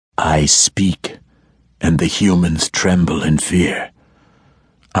I speak, and the humans tremble in fear.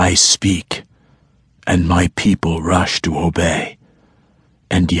 I speak, and my people rush to obey,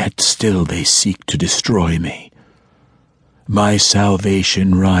 and yet still they seek to destroy me. My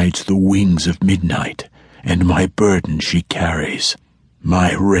salvation rides the wings of midnight, and my burden she carries.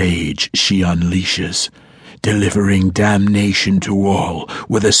 My rage she unleashes, delivering damnation to all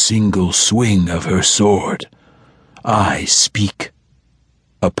with a single swing of her sword. I speak.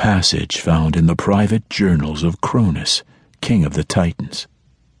 A passage found in the private journals of Cronus, king of the Titans.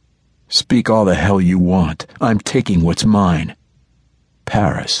 Speak all the hell you want. I'm taking what's mine.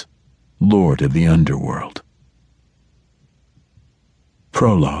 Paris, lord of the underworld.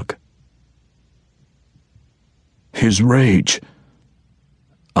 Prologue. His rage.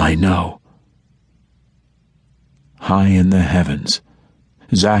 I know. High in the heavens,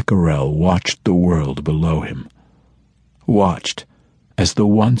 Zacharyel watched the world below him. Watched as the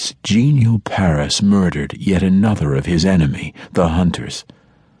once genial Paris murdered yet another of his enemy, the hunters.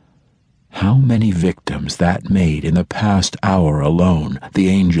 How many victims that made in the past hour alone, the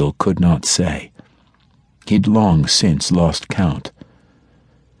angel could not say. He'd long since lost count.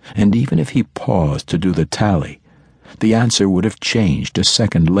 And even if he paused to do the tally, the answer would have changed a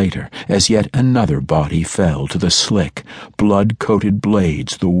second later as yet another body fell to the slick, blood-coated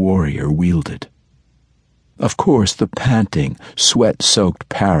blades the warrior wielded. Of course, the panting, sweat-soaked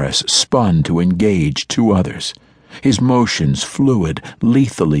Paris spun to engage two others, his motions fluid,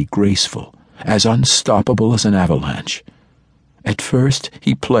 lethally graceful, as unstoppable as an avalanche. At first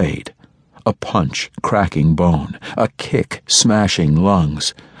he played, a punch cracking bone, a kick smashing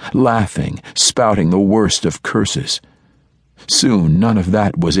lungs, laughing, spouting the worst of curses. Soon none of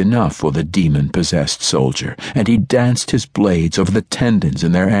that was enough for the demon-possessed soldier, and he danced his blades over the tendons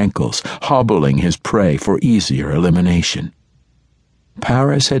in their ankles, hobbling his prey for easier elimination.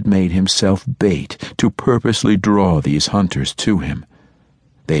 Paris had made himself bait to purposely draw these hunters to him.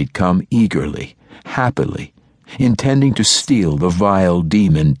 They'd come eagerly, happily, intending to steal the vile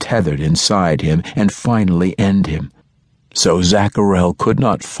demon tethered inside him and finally end him. So Zacharyel could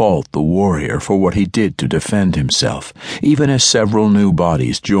not fault the warrior for what he did to defend himself, even as several new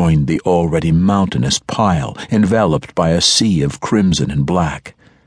bodies joined the already mountainous pile enveloped by a sea of crimson and black.